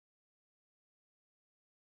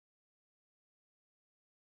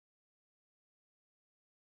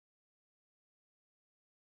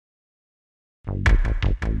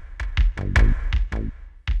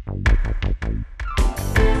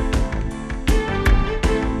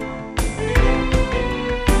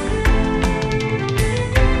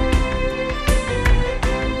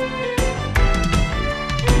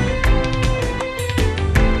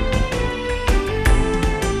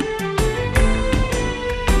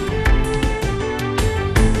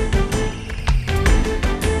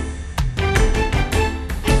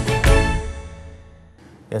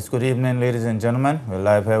Yes, good evening, ladies and gentlemen. We're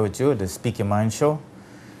live here with you at the Speak Your Mind show.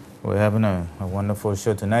 We're having a wonderful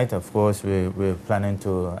show tonight. Of course, we're planning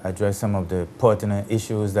to address some of the pertinent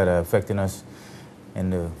issues that are affecting us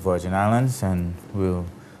in the Virgin Islands, and we'll,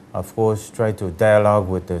 of course, try to dialogue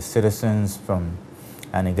with the citizens from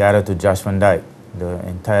Anegada to Josh Van Dyke, the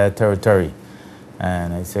entire territory.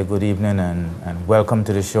 And I say good evening and welcome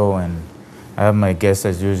to the show. And I have my guest,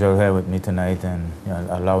 as usual, here with me tonight, and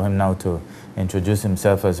allow him now to introduce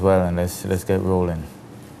himself as well, and let's get rolling.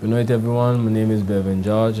 Good night, everyone. My name is Bevan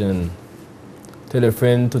George, and tell a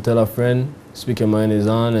friend to tell a friend. Speak Your Mind is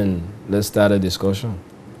on, and let's start a discussion.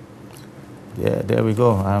 Yeah, there we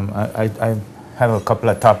go. I have a couple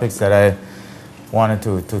of topics that I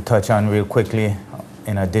wanted to touch on real quickly,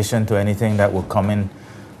 in addition to anything that will come in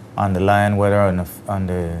on the line, whether on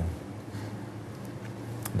the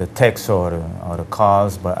text or the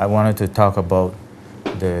calls. But I wanted to talk about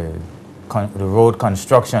the road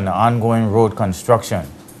construction, the ongoing road construction.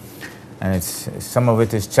 And some of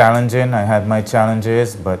it is challenging. I had my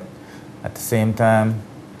challenges, but at the same time,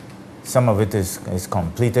 some of it is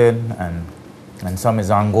completed and some is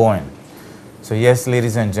ongoing. So yes,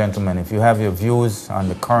 ladies and gentlemen, if you have your views on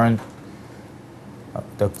the current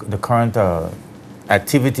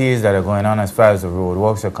activities that are going on as far as the road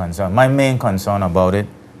works are concerned, my main concern about it,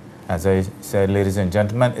 as I said, ladies and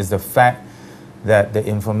gentlemen, is the fact that the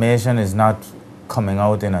information is not coming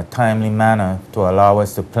out in a timely manner to allow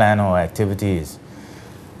us to plan our activities.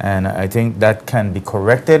 And I think that can be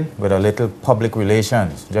corrected with a little public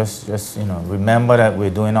relations. Just remember that we're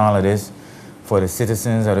doing all of this for the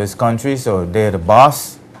citizens of this country, so they're the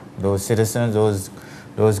boss. Those citizens,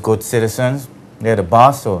 those good citizens, they're the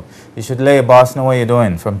boss, so you should let your boss know what you're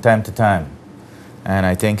doing from time to time. And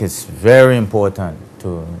I think it's very important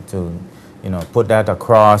to put that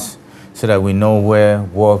across, so that we know where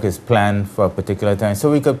work is planned for a particular time.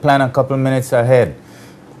 So we could plan a couple of minutes ahead,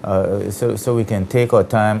 so we can take our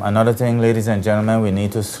time. Another thing, ladies and gentlemen, we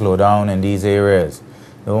need to slow down in these areas.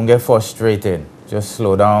 Don't get frustrated. Just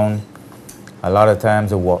slow down. A lot of times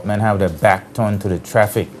the workmen have their back turned to the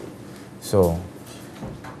traffic. So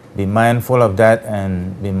be mindful of that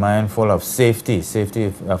and be mindful of safety.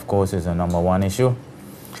 Safety, of course, is the #1 issue.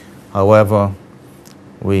 However,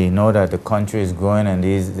 we know that the country is growing and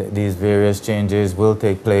these various changes will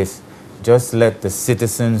take place. Just let the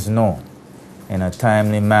citizens know in a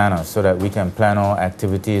timely manner so that we can plan our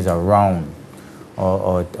activities around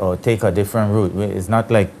or take a different route. It's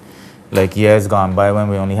not like years gone by when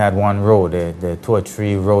we only had one road. There are 2 or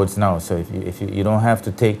 3 roads now. So if you don't have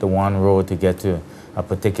to take the one road to get to a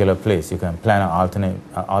particular place, you can plan an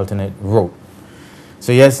alternate route.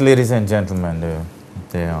 So yes, ladies and gentlemen,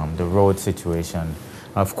 the road situation.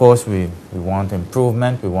 Of course, we want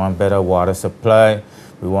improvement, we want better water supply,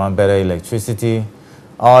 we want better electricity.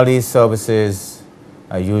 All these services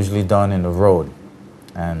are usually done in the road.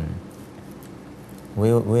 And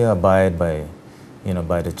we abide by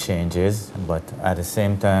the changes, but at the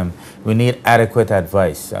same time, we need adequate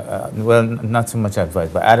advice. Well, not so much advice,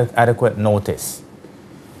 but adequate notice.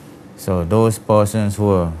 So those persons who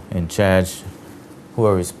are in charge, who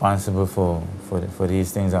are responsible for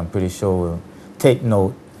these things, I'm pretty sure will take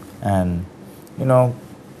note and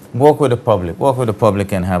work with the public. Work with the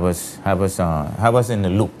public and have us in the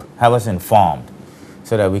loop, have us informed,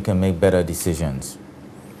 so that we can make better decisions.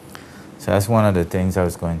 So that's one of the things I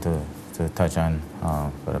was going to touch on,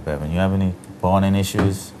 Brother Bevan. You have any burning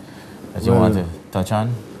issues that you want to touch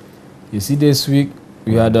on? You see, this week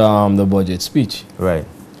we had the budget speech. Right.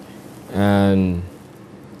 And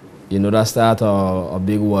that started a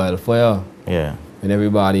big wildfire. Yeah. And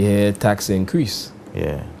everybody had tax increase.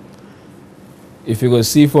 Yeah. If you go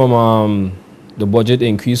see from the budget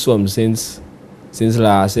increase from since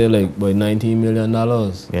last year, like by $19 million.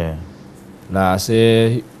 Yeah. Last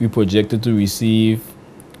year we projected to receive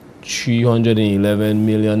 $311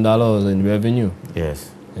 million in revenue.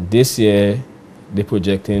 Yes. And this year they're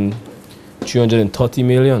projecting $330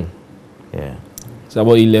 million. Yeah. It's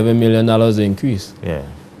about $11 million increase. Yeah.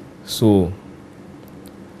 So,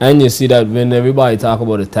 and you see that when everybody talk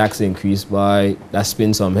about the tax increase, that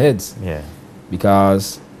spins some heads. Yeah.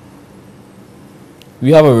 Because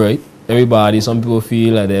we have a right. Everybody, some people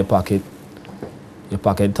feel like their pocket your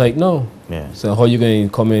pocket tight now. Yeah. So how you going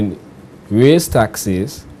to come and raise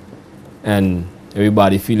taxes and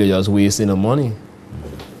everybody feel you're just wasting the money?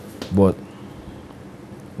 But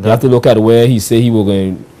you have to look at where he said he was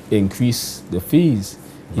going to increase the fees.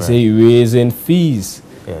 He said he raising fees,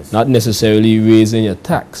 not necessarily raising your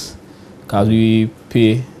tax, because we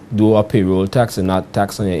do a payroll tax and not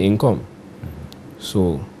tax on your income.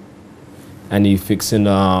 So, and he fixing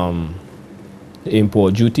the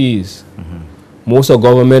import duties. Most of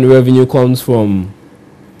government revenue comes from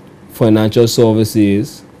financial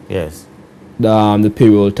services. Yes. The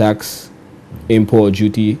payroll tax, import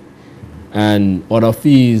duty, and other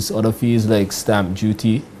fees like stamp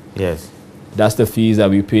duty. Yes. That's the fees that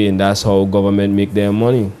we pay, and that's how government make their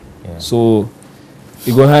money. Yeah. So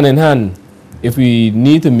it go hand in hand. If we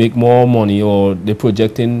need to make more money, or they're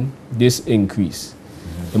projecting this increase,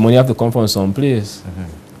 the money have to come from someplace.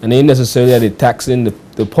 And it ain't necessarily that they're taxing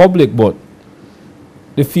the public, but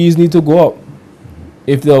the fees need to go up.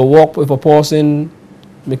 If a person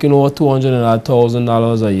making over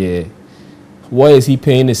 $200,000 a year, why is he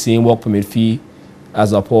paying the same work permit fee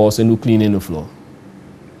as a person who cleaning the floor?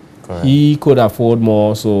 Correct. He could afford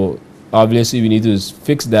more, so obviously we need to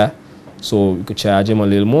fix that so we could charge him a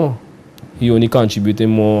little more. He only contributing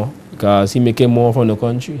more because he making more from the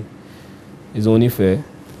country. It's only fair.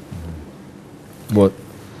 But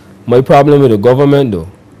my problem with the government though,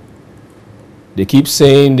 they keep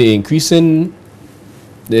saying they're increasing,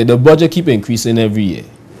 the budget keep increasing every year.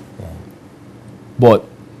 But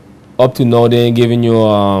up to now, they ain't giving you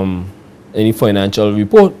any financial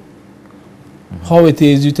report. How it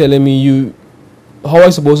is you telling me how I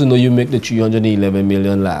supposed to know you make the 311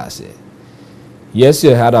 million last year? Yes,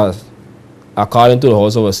 you had according to the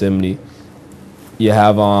House of Assembly, you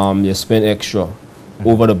have you spent extra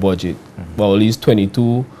over the budget, but at least $22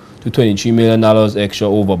 to $23 million extra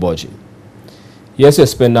over budget. Yes, you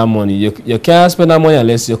spend that money. You can't spend that money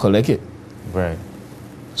unless you collect it. Right.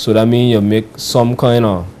 So that means you make some kind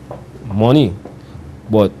of money,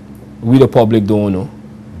 but we the public don't know.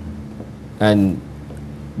 And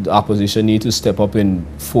the opposition need to step up and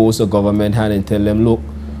force the government hand and tell them, look,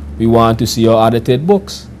 we want to see your audited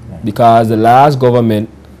books. Because the last government,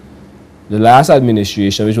 the last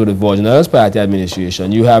administration, which was the Virgin Party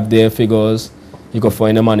administration, you have their figures, you can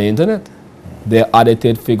find them on the internet. Their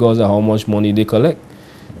audited figures of how much money they collect.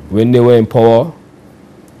 When they were in power,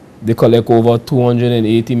 they collect over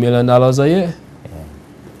 $280 million a year.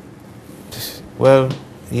 Well,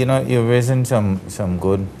 you know, you're raising some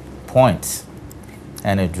good points,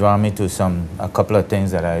 and it drew me to a couple of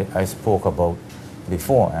things that I spoke about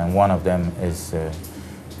before, and one of them is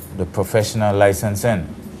the professional licensing,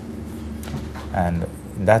 and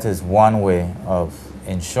that is one way of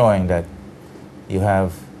ensuring that you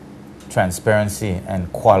have transparency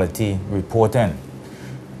and quality reporting.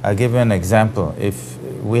 I'll give you an example. If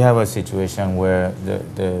we have a situation where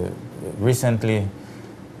recently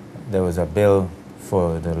there was a bill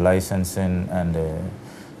for the licensing and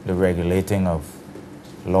the regulating of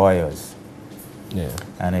lawyers. Yeah.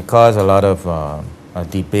 And it caused a lot of a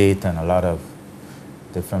debate and a lot of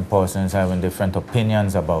different persons having different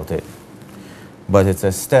opinions about it. But it's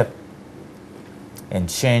a step in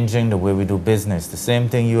changing the way we do business. The same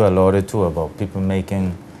thing you alluded to about people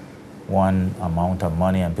making one amount of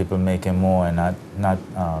money and people making more and not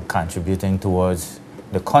contributing towards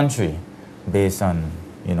the country based on,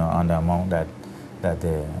 you know, on the amount that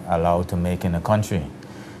they're allowed to make in the country.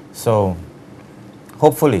 So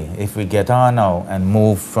hopefully if we get on now and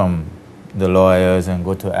move from the lawyers and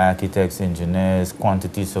go to architects, engineers,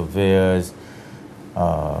 quantity surveyors,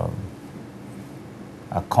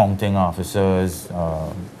 accounting officers,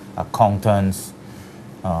 accountants,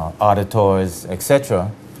 auditors,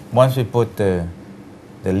 etc. Once we put the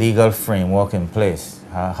legal framework in place,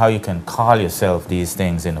 how you can call yourself these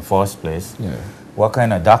things in the first place, what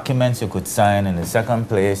kind of documents you could sign in the second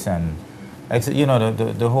place, and you know,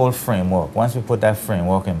 the whole framework. Once we put that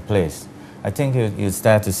framework in place, I think you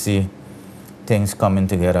start to see things coming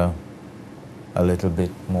together a little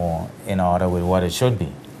bit more in order with what it should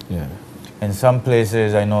be. Yeah. In some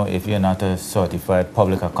places, I know if you're not a certified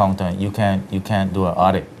public accountant, you can't do an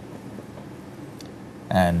audit.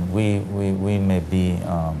 And we may be,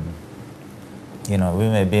 you know, we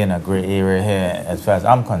may be in a gray area here as far as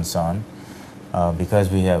I'm concerned, because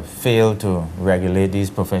we have failed to regulate these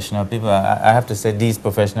professional people. I have to say these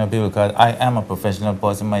professional people because I am a professional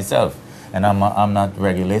person myself, and I'm not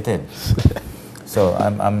regulated. So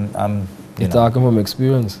I'm You're talking from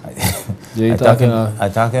experience. I'm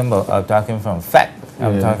talking from fact.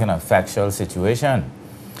 I'm talking a factual situation.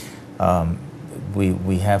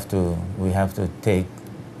 We have to take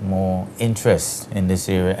more interest in this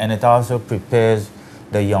area, and it also prepares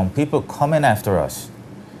the young people coming after us.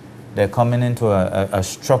 They're coming into a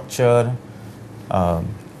structured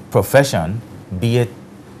profession, be it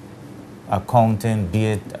accounting, be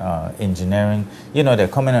it engineering. You know, they're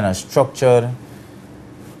coming in a structured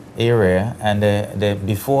area, and they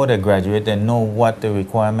before they graduate, they know what the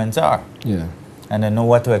requirements are. Yeah. And they know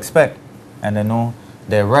what to expect, and they know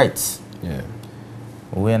their rights. Yeah.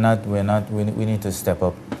 We need to step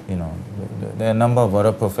up. You know, there are a number of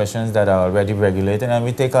other professions that are already regulated, and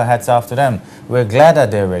we take our hats off to them. We're glad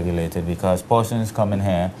that they're regulated, because persons coming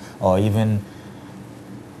here, or even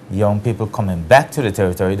young people coming back to the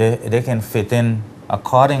territory, they can fit in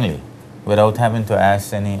accordingly without having to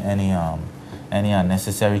ask any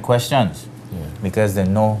unnecessary questions. Yeah. Because they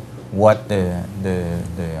know what the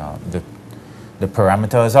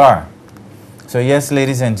parameters are. So yes,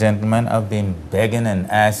 ladies and gentlemen, I've been begging and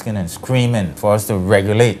asking and screaming for us to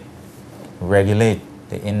regulate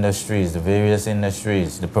the industries, the various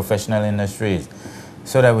industries, the professional industries,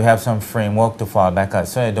 so that we have some framework to fall back at,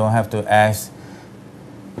 so I don't have to ask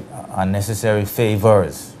unnecessary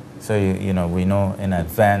favors. So you know, we know in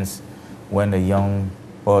advance when the young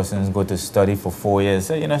persons go to study for 4 years.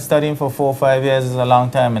 So, you know, studying for 4 or 5 years is a long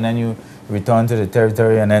time, and then you return to the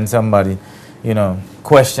territory, and then somebody, you know,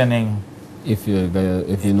 questioning. If you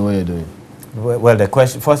know what you're doing. Well, the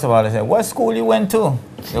question, first of all, they say, what school you went to?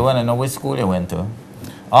 They want to know which school you went to.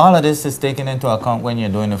 All of this is taken into account when you're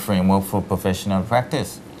doing a framework for professional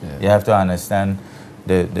practice. Yeah. You have to understand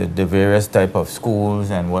the various type of schools,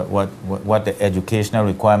 and what the educational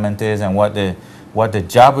requirement is, and what the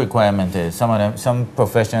job requirement is. Some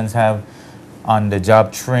professions have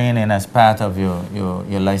on-the-job training as part of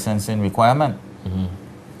your licensing requirement. Mm-hmm.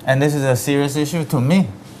 And this is a serious issue to me.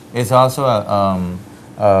 It's also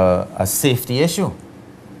a safety issue,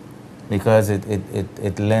 because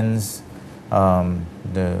it lends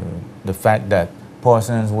the fact that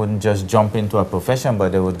persons wouldn't just jump into a profession,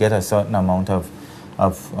 but they would get a certain amount of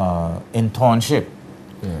internship.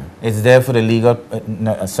 Yeah. It's there for the legal.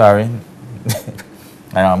 Sorry,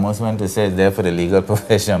 I almost went to say it's there for the legal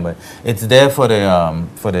profession, but it's there for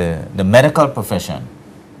the medical profession.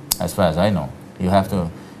 As far as I know, you have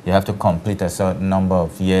to complete a certain number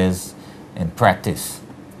of years in practice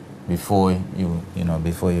before you're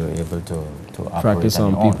able to operate practice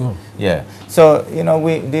on your own. people. Yeah. So, you know,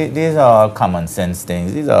 these are all common sense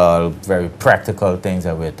things. These are all very practical things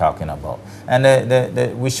that we're talking about, and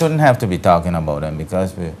we shouldn't have to be talking about them,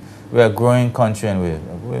 because we're a growing country, and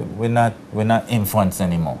we're not infants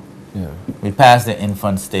anymore. Yeah. We passed the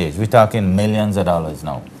infant stage. We're talking millions of dollars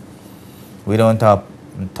now. We don't talk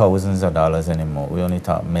thousands of dollars anymore. We only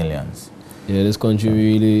talk millions. Yeah, this country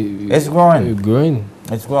really... It's growing. It's growing.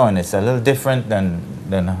 It's growing. It's a little different than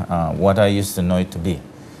what I used to know it to be.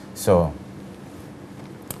 So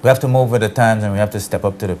we have to move with the times, and we have to step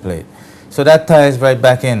up to the plate. So that ties right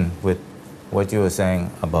back in with what you were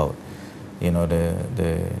saying about, you know,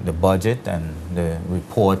 the budget and the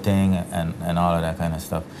reporting and all of that kind of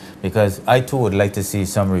stuff. Because I too would like to see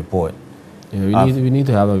some report. Yeah, we need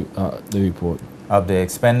to have the report of the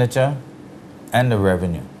expenditure and the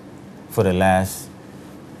revenue for the last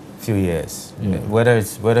few years. Yeah. Whether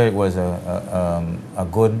it was a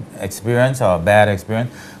good experience or a bad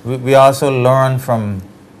experience. We also learn from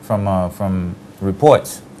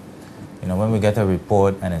reports. You know, when we get a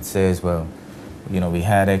report and it says, well, you know, we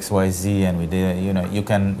had XYZ and we did, you know, you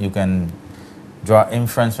can draw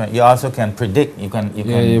inference from. You also can predict. You can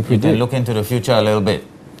look into the future a little bit.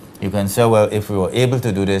 You can say, well, if we were able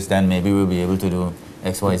to do this, then maybe we'll be able to do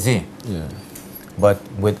XYZ. Yeah. But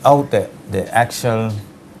without the actual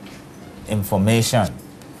information,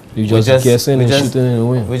 you just guessing and shooting in the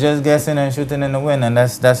wind. We're just guessing and shooting in the wind, and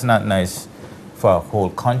that's not nice for a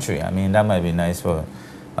whole country. I mean, that might be nice for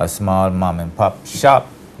a small mom and pop shop,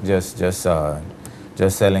 just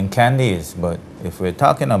selling candies. But if we're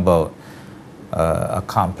talking about a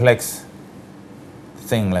complex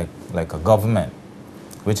thing like a government,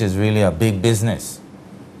 which is really a big business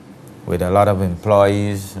with a lot of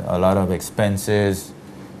employees, a lot of expenses,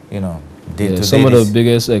 you know, day-to-day. Some of the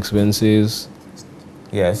biggest expenses,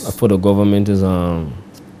 yes, for the government is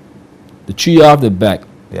the tree off the back.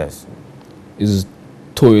 Yes. Is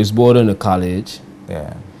tourist board in the college.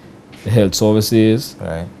 Yeah. The health services.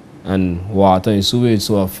 Right. And water and sewage.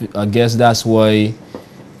 So I guess that's why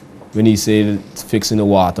when he said fixing the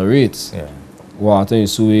water rates. Yeah. Water and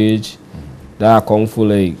sewage, that account for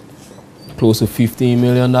like close to $15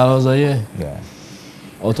 million a year. Yeah.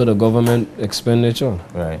 Out of the government expenditure.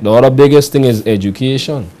 Right. The other biggest thing is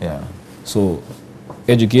education. Yeah. So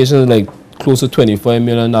education is like close to $25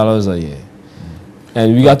 million a year.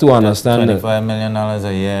 And we got to understand that. $25 million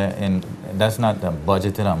a year, that's not the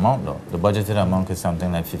budgeted amount though. The budgeted amount is something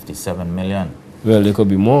like 57 million. Well, it could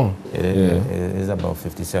be more. It is about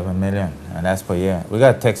 57 million, and that's per year. We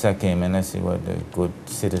got a text that came in. Let's see what the good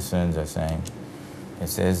citizens are saying. It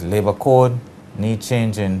says, labor code need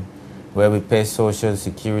changing where we pay social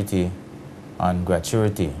security on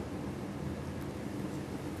gratuity.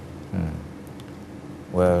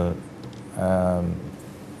 Well,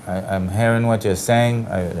 I'm hearing what you're saying.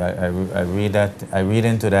 I read that. I read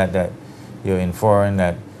into that you're inferring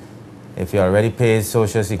that if you already pay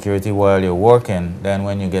Social Security while you're working, then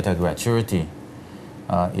when you get a gratuity,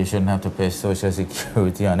 you shouldn't have to pay Social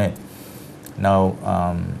Security on it. Now,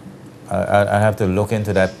 I have to look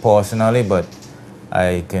into that personally, but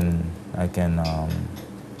I can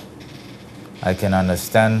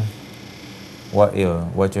understand what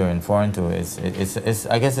you're inferring to. It's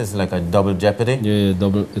I guess it's like a double jeopardy. Yeah,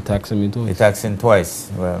 double. It taxing me too. It taxing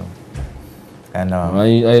twice. Well. And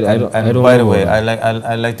I don't by the know way, about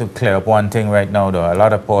I like to clear up one thing right now though. A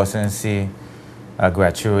lot of persons see a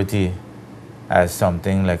gratuity as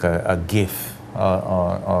something like a gift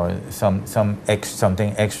or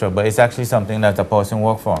something extra, but it's actually something that a person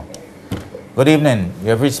works for. Good evening.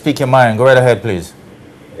 You have reached Speak Your Mind. Go right ahead, please.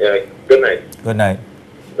 Yeah. Good night. Good night.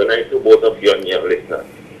 Good night to both of you and your listeners.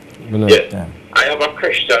 Good night. Yes. Yeah. I have a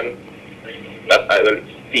question that I will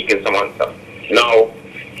seek in some answer. Now,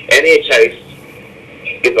 NHS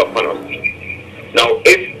is upon us. Now,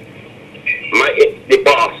 if the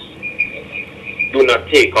boss do not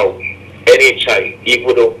take out NHI,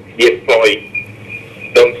 even though the employee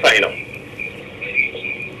don't sign up,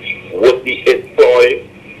 would the employee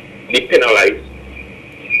be penalized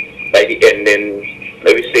by the end? Then,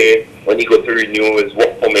 let me say, when he go to renew his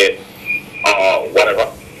work permit or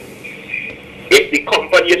whatever, if the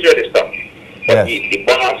company is registered, but the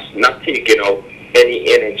boss not taking out any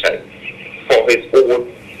NHI for his own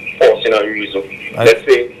personal reason. Let's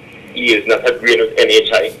say he is not agreeing with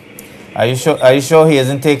NHI. Are you sure he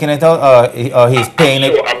isn't taking it out, or he's paying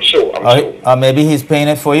it? I'm sure. Or maybe he's paying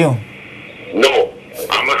it for you. No,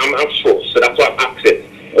 I'm sure. So that's why I'm asking.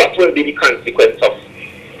 What will be the consequence of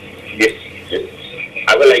this?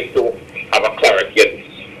 I would like to have a clarity on this.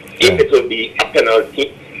 If it will be a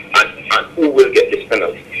penalty, and who will get this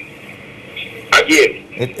penalty? Again.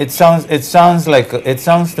 It sounds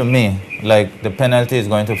to me like the penalty is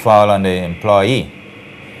going to fall on the employee.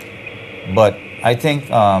 But I think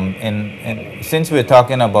since we're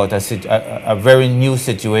talking about a very new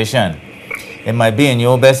situation, it might be in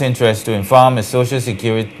your best interest to inform the Social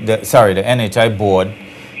Security, the NHI board,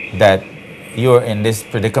 that you're in this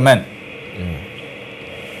predicament.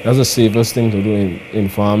 That's the safest thing to do,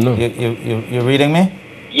 inform them. You're reading me?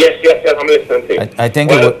 Yes, I'm listening to you.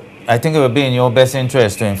 I think it would be in your best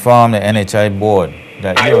interest to inform the NHI board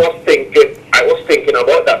that I was thinking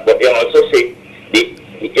about that, but they also say the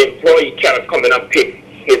employee cannot come in and pick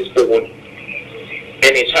his own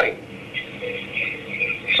NHI.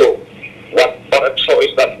 So, what other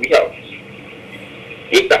choice that we have,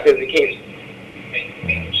 if that is the case?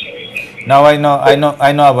 Now I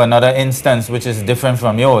know of another instance which is different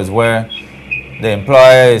from yours, where the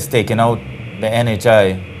employer is taking out the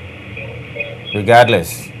NHI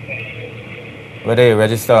regardless whether you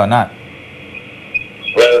register or not.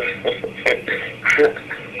 Well,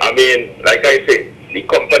 I mean, like I said, the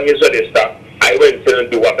company is registered. I went in and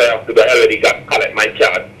do what I have to do. I already collect my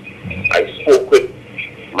card. I spoke with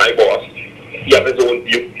my boss. He has his own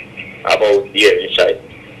view about the NHI,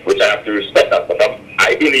 which I have to respect that. But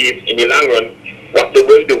I believe in the long run, what they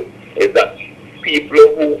will do is that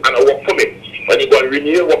people who are on a work permit, when you go and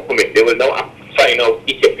renew your work permit, they will now find out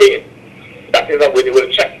if you're paying. That is the way they will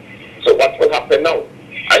check. So what will happen now?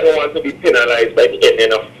 I don't want to be penalized by the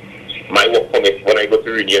ending of my work permit when I go to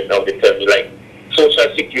renew it. Now they tell me, like, Social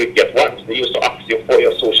Security at once. They used to ask you for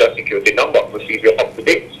your Social Security number to see if you're up to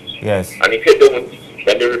date. Yes. And if you don't,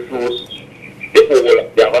 then they refuse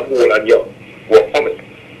they have a hole on your work permit.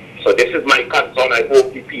 So this is my concern. I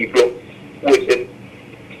hope the people who is in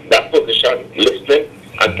that position listening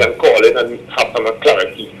and can call in and have some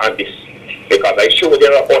clarity on this. Because I sure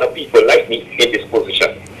there are other people like me in this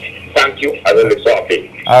position. Thank you. I will resolve it.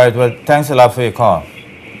 All right. Well, thanks a lot for your call.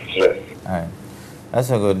 Yes. All right. That's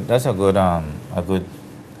a good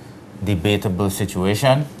debatable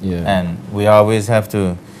situation. Yeah. And we always have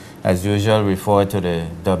to, as usual, refer to the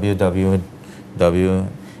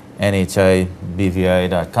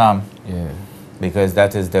www.nhibvi.com. Yeah. Because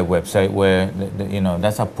that is the website where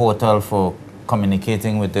that's a portal for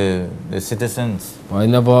communicating with the citizens. Well, I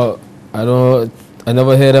never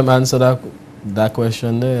heard them answer that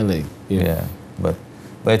question there. Like, Yeah, but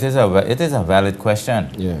But it is a valid question,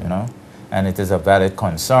 Yeah. you know, and it is a valid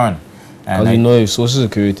concern. And Because you know, if Social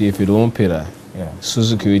Security, if you don't pay that, yeah,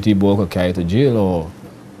 Social Security board could carry you to jail, or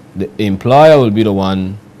the employer will be the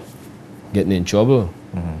one getting in trouble.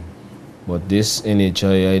 But this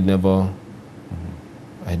NHI, I don't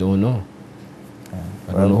know.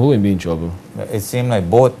 I don't know who will be in trouble. it seemed like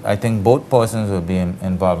I think both persons will be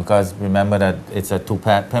involved, because remember that it's a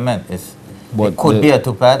two-part payment. It could be a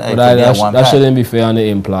two-part, it But could be a one-part. that shouldn't be fair on the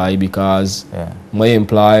employee, because Yeah. my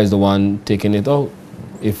employer is the one taking it out.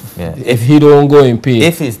 Yeah. If he don't go and pay,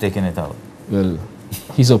 If he's taking it out. well,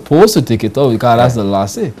 he's supposed to take it out, because that's the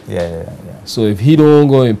last say. Yeah. So if he don't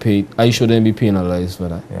go and pay, I shouldn't be penalized for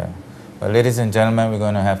that. Yeah. Well, ladies and gentlemen, we're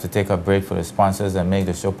going to have to take a break for the sponsors that make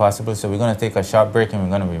the show possible. So we're going to take a short break, and we're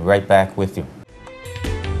going to be right back with you.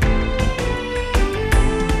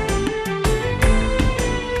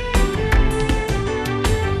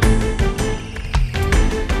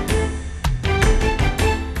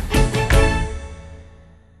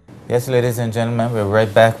 Yes, ladies and gentlemen, we're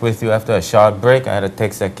right back with you after a short break. I had a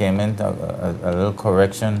text that came in, a little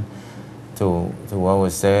correction to what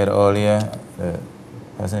was said earlier. The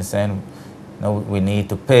person is saying, no, we need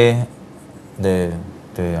to pay the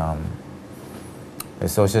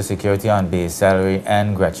Social Security on base salary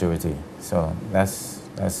and gratuity. So that's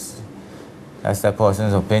that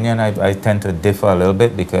person's opinion. I tend to differ a little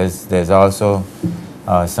bit, because there's also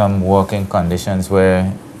some working conditions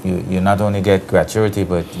where you not only get gratuity,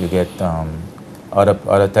 but you get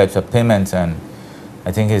other types of payments, and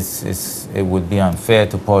I think it would be unfair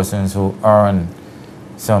to persons who earn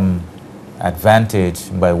some advantage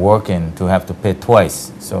by working to have to pay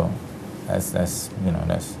twice. So that's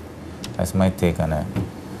my take on that.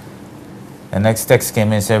 The next text came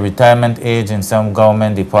in and said retirement age in some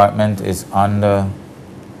government department is under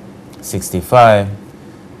 65,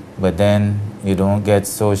 but then you don't get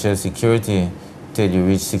Social Security till you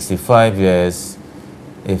reach 65 years.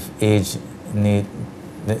 If this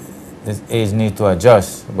age need to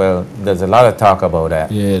adjust. Well, there's a lot of talk about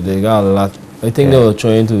that. Yeah, they got a lot. I think they were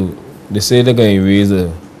trying to. They say they're going to raise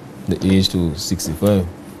the age to 65.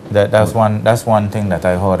 That's one thing that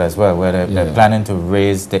I heard as well, where they're planning to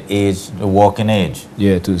raise the working age.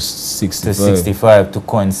 Yeah, to 65. To 65 to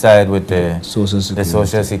coincide with the Social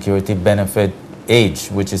Security benefit age,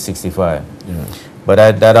 which is 65. Yeah.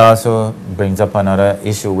 But that also brings up another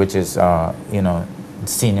issue, which is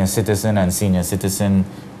senior citizen and senior citizen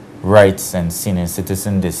rights and senior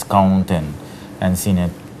citizen discount and senior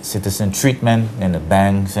citizen treatment in the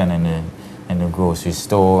banks and in the grocery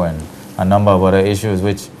store, and a number of other issues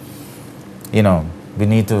which we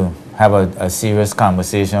need to have a serious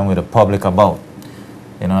conversation with the public about.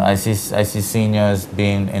 I see seniors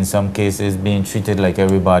in some cases being treated like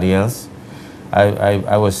everybody else.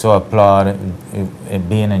 I was so applauded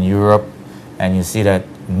being in Europe, and you see that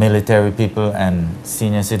military people and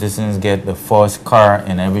senior citizens get the first car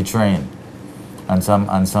in every train. On some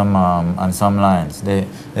lines,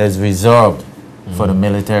 there's reserved for the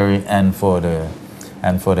military and for the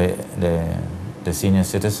senior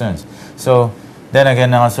citizens. So then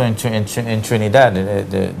again, also in Trinidad,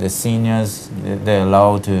 the seniors, they're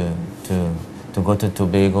allowed to go to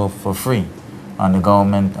Tobago for free on the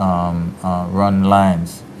government run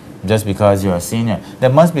lines, just because you're a senior. There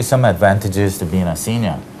must be some advantages to being a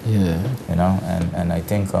senior. Yeah. And I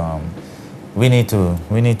think we need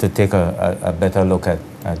to take a better look at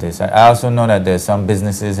this. I also know that there's some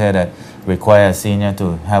businesses here that require a senior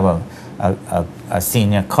to have a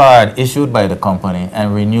senior card issued by the company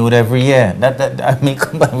and renewed every year.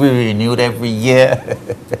 We renewed every year.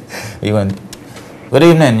 Good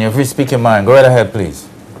evening. You're free to speak your mind. Go right ahead, please.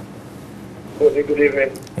 Good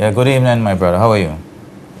evening. Yeah, good evening, my brother. How are you?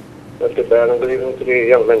 Not too bad. Good evening to the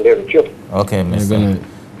young man there with you. Okay,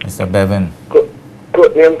 Mr. Bevan.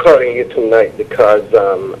 Courtney, I'm calling you tonight because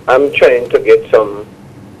I'm trying to get some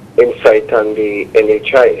insight on the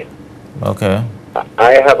NHI. Okay.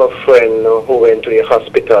 I have a friend who went to the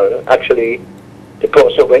hospital. Actually, the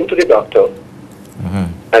person went to the doctor,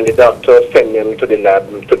 and the doctor sent him to the lab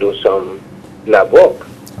to do some lab work.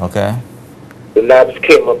 Okay. The labs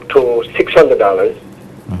came up to $600,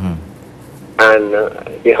 and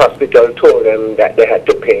the hospital told them that they had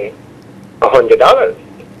to pay $100.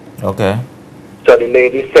 Okay. So the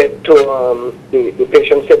lady said to the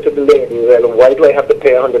patient said to the lady, well, why do I have to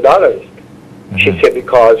pay $100? She said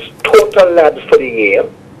because total labs for the year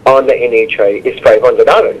on the NHI is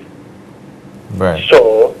 $500. Right.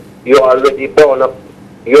 So you already borne up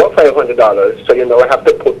your $500, so you now have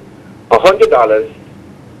to put $100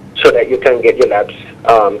 so that you can get your labs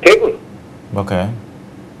taken. Okay.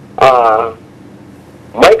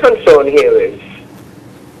 My concern here is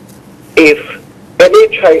if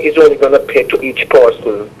NHI is only going to pay to each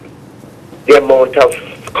person the amount of,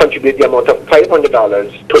 contribute the amount of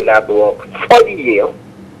 $500 to lab work for the year,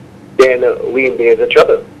 then we in the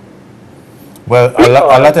trouble. Well,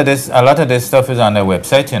 a lot of this stuff is on their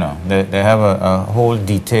website. You know, they have a whole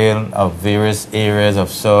detail of various areas of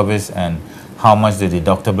service and how much the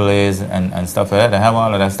deductible is and stuff like that. They have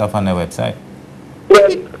all of that stuff on their website. Well,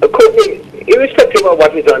 Courtney, irrespective of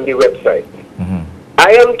what is on the website,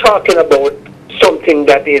 I am talking about something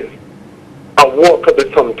that is a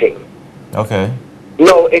workable something. Okay.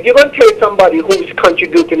 Now, if you're going to tell somebody who is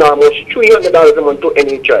contributing almost $300 a month to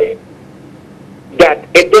NHI that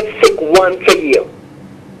if they're sick once a year,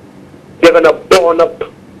 they're going to burn up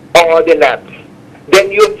all the labs,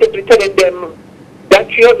 then you're simply telling them that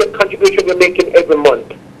 $300 contribution you're making every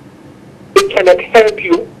month, it cannot help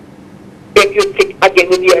you if you're sick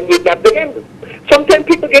again in the year and need labs again. Sometimes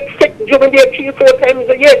people get sick during their 3 or 4 times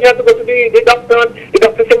a year. You have to go to the doctor, and the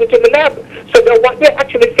doctor sends you to the lab. So what they're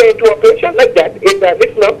actually saying to a patient like that is that,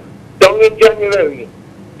 listen up, down in January,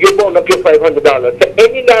 you burn up your $500. So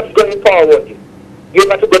any labs going forward, you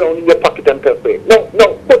have to go down in your pocket and pay for it. No,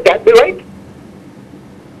 would that be right?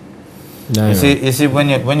 No, you see, when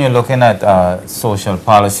you're looking at social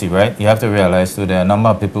policy, right? You have to realize too, there are a number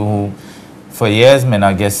of people who, for years, may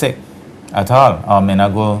not get sick at all, or may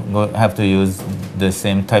not go have to use the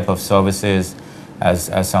same type of services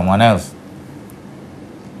as someone else.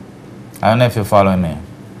 I don't know if you're following me.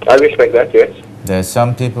 I respect that, yes. There's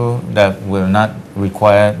some people that will not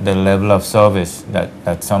require the level of service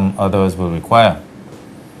that some others will require.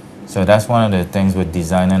 So that's one of the things with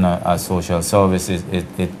designing a social service.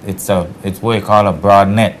 It's what you call a broad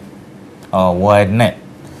net or a wide net.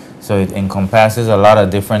 So it encompasses a lot of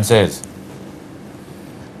differences.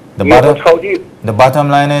 The bottom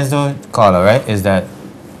line is, though, caller, right, is that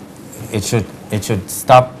it should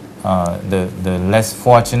stop the less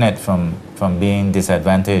fortunate from being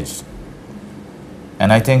disadvantaged.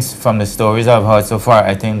 And I think from the stories I've heard so far,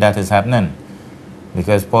 I think that is happening,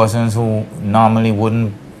 because persons who normally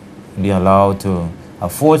wouldn't be allowed to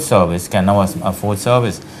afford service can now afford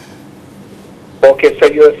service. Okay, so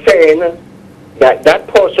you're saying that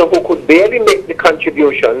person who could barely make the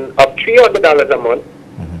contribution of $300 a month,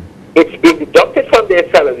 it's been deducted from their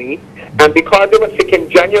salary, and because they were sick in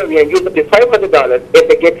January and used up the $500, if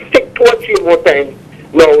they get sick 2 or 3 more times,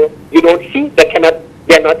 no, you don't see,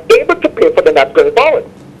 they're not able to pay for the labs going forward.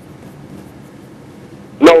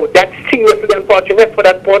 No, that's seriously unfortunate for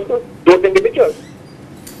that person, those individuals.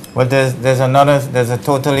 Well, there's a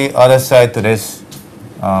totally other side to this,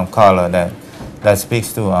 caller, that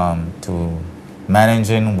speaks to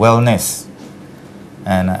managing wellness,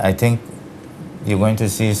 and I think you're going to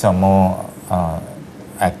see some more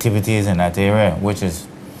activities in that area, which is,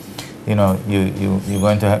 you know,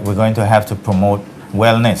 we're going to have to promote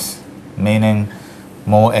wellness, meaning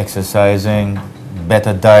more exercising,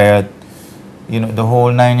 better diet, you know, the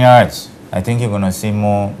whole 9 yards. I think you're going to see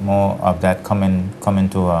more of that coming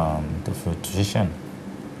to fruition.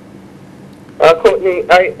 Courtney,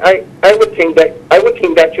 I would think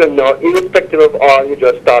that you're not, irrespective of all you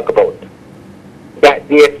just talk about, that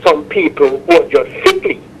there are some people who are just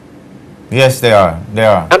sickly. Yes, they are.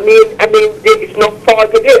 I mean, there is no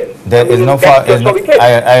fault in this. There is no fault.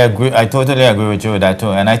 I agree. I totally agree with you with that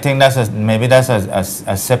too. And I think maybe that's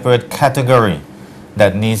a separate category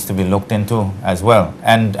that needs to be looked into as well.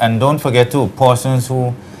 And don't forget too, persons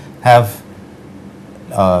who have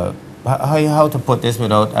how to put this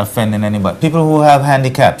without offending anybody. People who have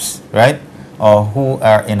handicaps, right, or who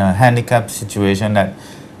are in a handicapped situation that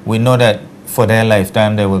we know that for their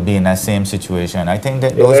lifetime they will be in that same situation. I think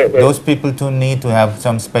that those people too need to have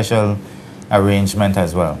some special arrangement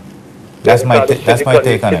as well. That's my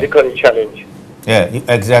take on it. Physically challenged. Yeah,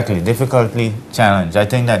 exactly. Difficultly challenged. I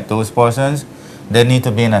think that those persons, they need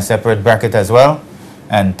to be in a separate bracket as well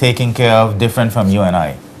and taken care of different from you and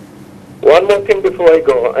I. One more thing before I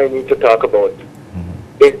go, I need to talk about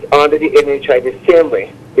is under the NHI the same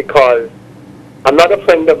way, because another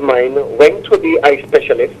friend of mine went to the eye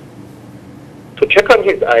specialist to check on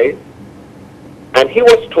his eyes, and he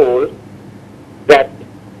was told that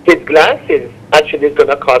his glasses actually is going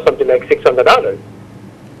to cost something like $600.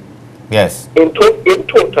 Yes. In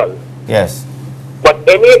total. Yes. But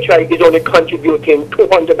NHI is only contributing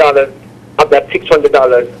 $200 of that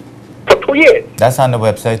 $600 for 2 years. That's on the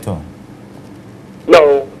website too.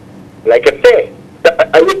 No, like I say,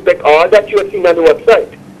 I respect all that you are seeing on the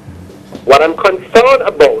website. What I'm concerned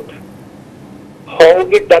about, how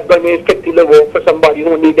is that going to effectively work for somebody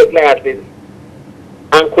who needs the glasses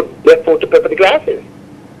and could afford to pay for the glasses?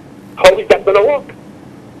 How is that going to work?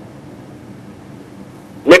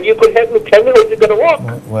 Maybe you could help me. Tell me how it's going to work.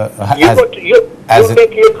 Well, You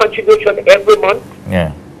make your contribution every month,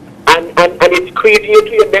 yeah. and it's creating you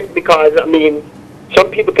to your neck because, I mean,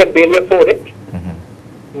 some people can barely afford it,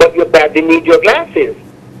 but you badly need your glasses.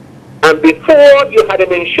 And before you had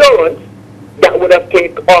an insurance, that would have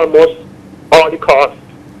taken almost all the cost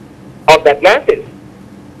of that glasses.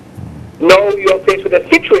 Now you're faced with a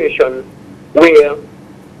situation where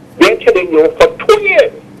they're telling you for 2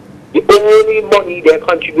 years, the only money they're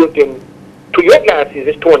contributing to your glasses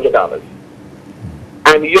is $200.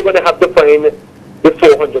 And you're going to have to find the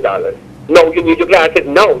 $400. No, you need your glasses.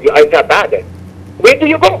 No, your eyes are bad. Where do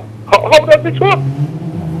you go? How does this work?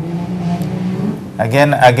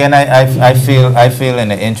 Again, I feel in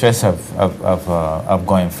the interest of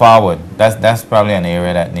going forward, that's probably an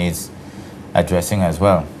area that needs addressing as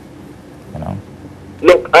well. You know.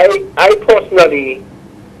 Look, I personally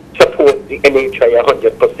support the NHI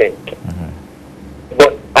 100%.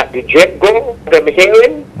 But at the get-go, I'm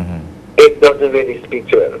hearing, it doesn't really speak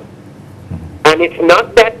to it. And it's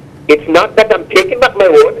not that I'm taking back my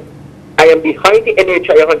word. I am behind the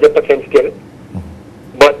NHI 100% still.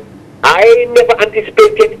 But I never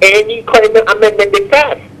anticipated any kind of amendment this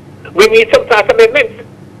fast. We need some fast amendments.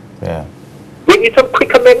 Yeah. We need some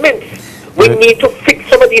quick amendments. We need to fix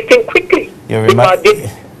some of these things quickly. Because this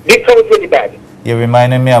sounds really bad. You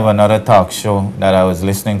reminded me of another talk show that I was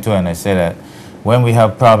listening to, and I said that when we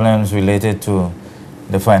have problems related to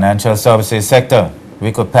the financial services sector,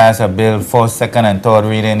 we could pass a bill for second and third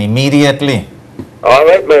reading immediately. All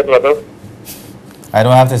right, my brother. I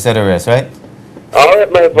don't have to say the rest, right? All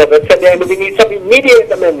right, my brother. So then we need some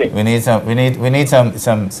immediate amendment. We need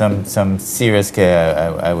some serious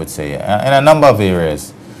care, I would say, in a number of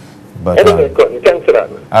areas. But anyway, good. Thanks for that,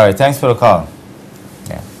 man. All right, thanks for the call.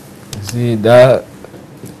 Yeah. See that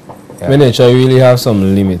NHI really have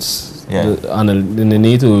some limits. Yeah. And they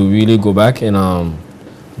need to really go back and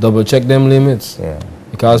double check them limits. Yeah.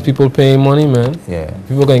 Because people paying money, man. Yeah.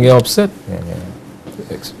 People can get upset. Yeah.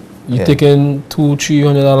 You taking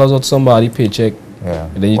 $200-300 out of somebody's paycheck, Yeah.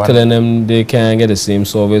 and then you telling them they can't get the same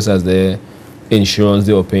service as the insurance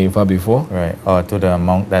they were paying for before. Right. Or to the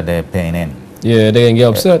amount that they're paying in. Yeah, they can get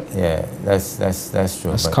upset. Yeah. That's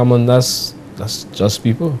true. That's common. That's just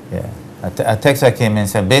people. Yeah. A text that came in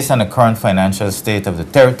said, based on the current financial state of the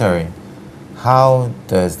territory, how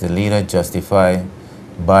does the leader justify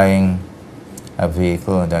buying a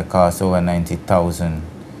vehicle that costs over $90,000?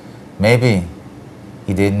 Maybe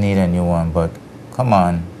he didn't need a new one, but come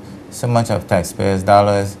on, so much of taxpayers'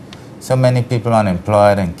 dollars, so many people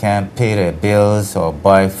unemployed and can't pay their bills or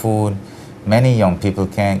buy food. Many young people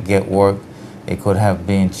can't get work. It could have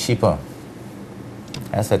been cheaper.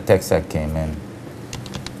 That's a text that came in.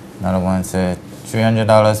 Another one said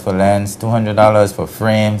 $300 for lens, $200 for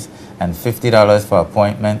frames, and $50 for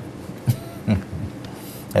appointment.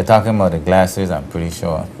 They're talking about the glasses, I'm pretty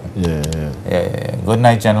sure. Yeah. Good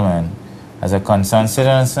night, gentlemen. As a concerned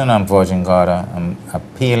citizen of Virgin Gorda, I'm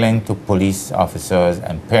appealing to police officers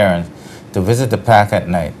and parents to visit the park at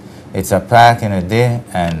night. It's a park in the day,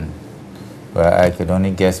 and well, I could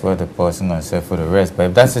only guess what the person going to say for the rest. But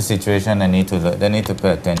if that's the situation, they need to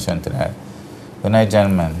pay attention to that. Good night,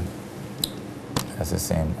 gentlemen. That's the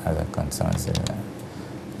same as a concerned citizen.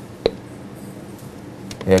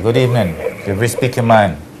 Yeah, good evening. If you speak your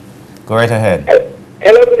mind, go right ahead.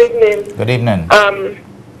 Hello, good evening. Good evening.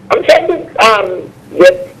 I'm trying to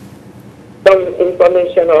get some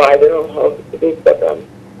information, or I don't know how it is, but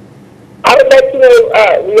I would like to know,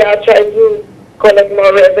 we are trying to collect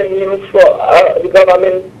more revenue for the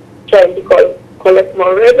government, trying to collect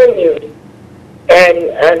more revenue.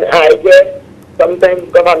 And I guess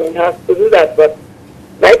sometimes government has to do that, but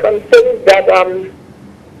my concern is that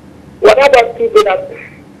what about people that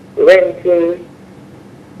renting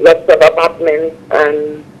lots of apartments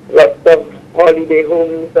and lots of holiday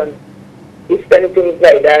homes and different things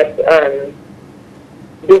like that, and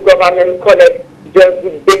do government collect just the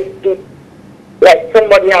basic, like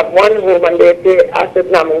somebody have one home and they pay a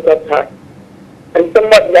certain amount of tax, and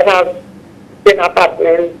somebody that has 10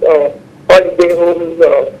 apartments or holiday homes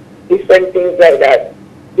or different things like that,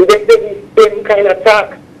 do they pay the same kind of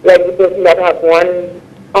tax like the person that has one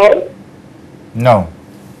house? No.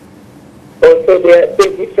 Also, they pay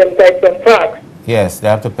different types of tax. Yes, they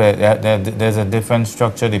have to pay. There's a different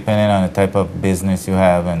structure depending on the type of business you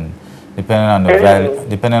have, and depending on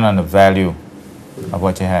the value of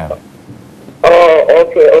what you have. Oh,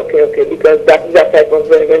 okay. Because that is a type of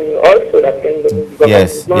revenue also that can be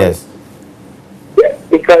Yes. Yeah,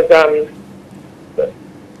 because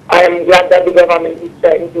I am glad that the government is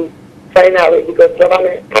trying to find a way, because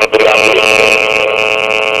government.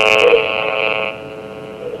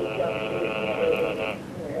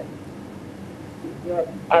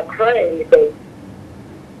 start crying because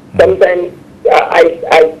sometimes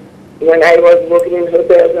I when I was working in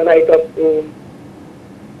hotels and I talk to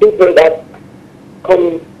people that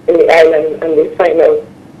come in the island and they find out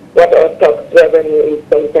what our tax revenue is,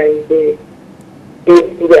 sometimes they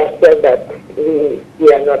accept that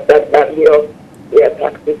we are not that badly off where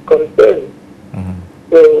tax is concerned.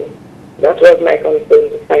 So that was my concern,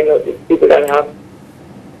 to find out if people that have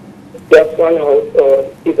just one house or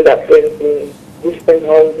people that rent in different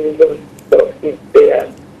houses or stuff, if they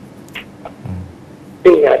are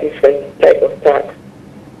paying a different type of tax.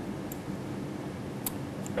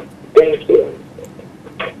 Thank you.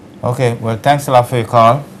 Okay, well, thanks a lot for your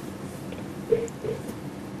call.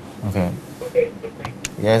 Okay.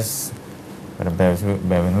 Yes, but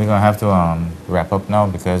Bevan, we're going to have to wrap up now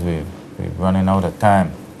because we're running out of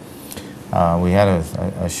time. We had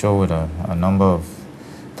a show with a number of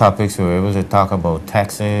topics. We were able to talk about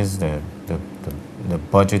taxes, the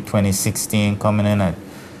budget 2016 coming in at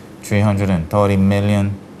 $330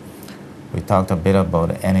 million. We talked a bit about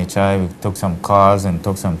the NHI. We took some calls and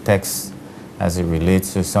took some texts as it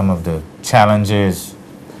relates to some of the challenges.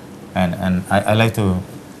 And I like to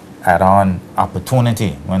add on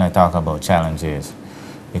opportunity when I talk about challenges,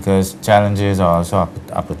 because challenges are also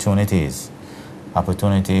opportunities.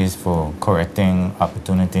 Opportunities for correcting,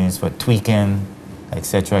 opportunities for tweaking,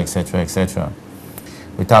 etc., etc., etc.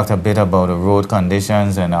 We talked a bit about the road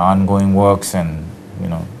conditions and the ongoing works and,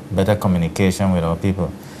 better communication with our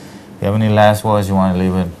people. You have any last words you want to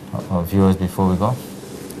leave with our viewers before we go?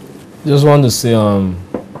 Just want to say,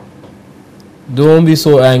 don't be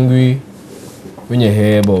so angry when you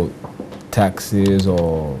hear about taxes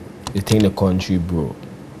or you think the country broke.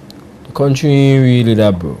 The country ain't really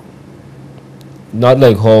that broke. Not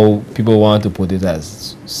like how people want to put it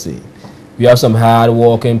as say. We have some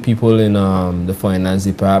hard-working people in the finance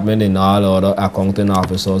department and all other accounting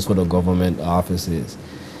officers for the government offices.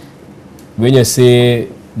 When you say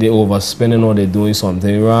they're overspending or they're doing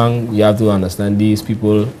something wrong, you have to understand these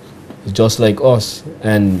people is just like us,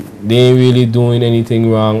 and they ain't really doing anything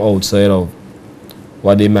wrong outside of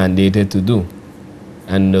what they mandated to do.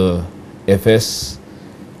 And the FS,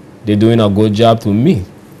 they're doing a good job to me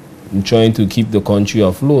in trying to keep the country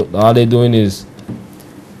afloat. All they're doing is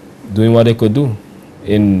doing what they could do.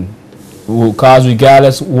 Because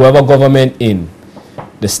regardless, whoever government in,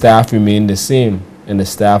 the staff remain the same, and the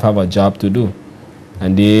staff have a job to do.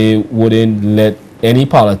 And they wouldn't let any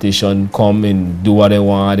politician come and do what they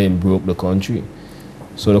want and broke the country.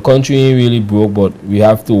 So the country ain't really broke, but we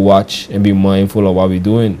have to watch and be mindful of what we're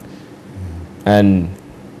doing. And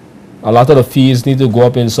a lot of the fees need to go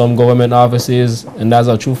up in some government offices, and that's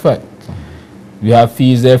a true fact. We have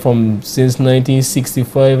fees there since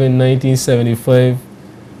 1965 and 1975,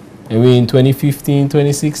 and we're in 2015,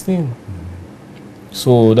 2016.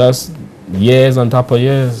 So that's years on top of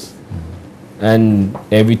years. And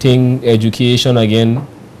everything, education, again,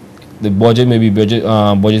 the budget may be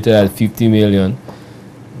budgeted at $50 million.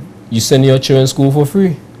 You send your children to school for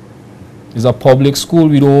free. It's a public school.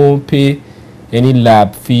 We don't pay any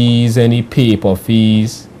lab fees, any paper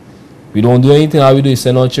fees. We don't do anything. All we do is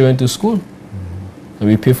send our children to school. And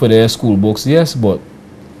we pay for their school books, yes, but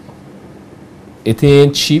it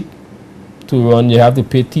ain't cheap to run. You have to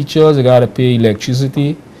pay teachers, you got to pay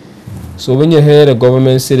electricity. So when you hear the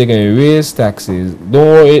government say they're going to raise taxes, don't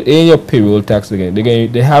worry, it ain't your payroll tax again.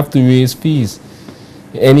 They have to raise fees.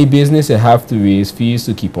 Any business, they have to raise fees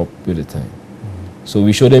to keep up with the time. So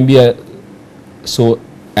we shouldn't be so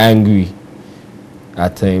angry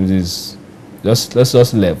at times. Let's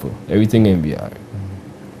just level. Everything can be all right.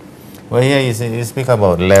 Well, yeah, you speak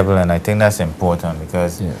about level, and I think that's important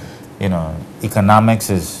because, economics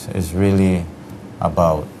is really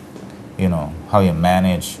about, how you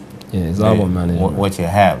manage. Yeah, it's all about management. What you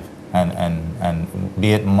have, and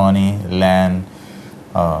be it money, land,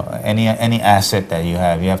 any asset that you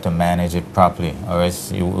have to manage it properly, or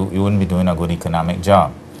else you wouldn't be doing a good economic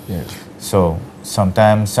job. Yeah. So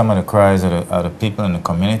sometimes some of the cries of the people in the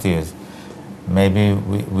community is maybe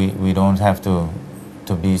we don't have to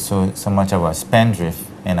be so much of a spendthrift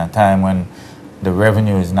in a time when the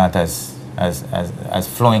revenue is not as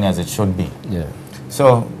flowing as it should be. Yeah.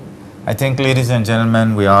 So I think, ladies and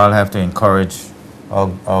gentlemen, we all have to encourage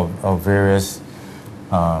our various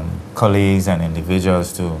colleagues and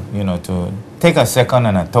individuals to take a second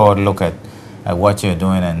and a third look at what you're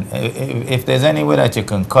doing, and if there's any way that you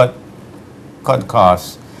can cut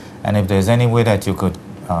costs, and if there's any way that you could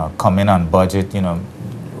come in on budget,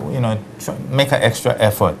 make an extra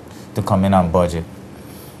effort to come in on budget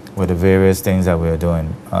with the various things that we're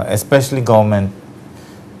doing, especially government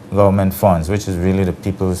funds, which is really the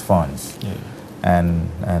people's funds. Yeah.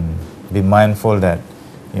 and be mindful that,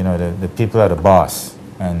 you know, the people are the boss,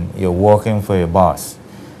 and you're working for your boss,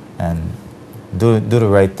 and do the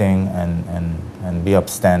right thing, and be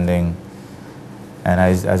upstanding. And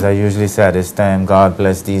as I usually say at this time, God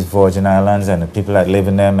bless these Virgin Islands and the people that live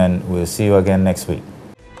in them, and we'll see you again next week.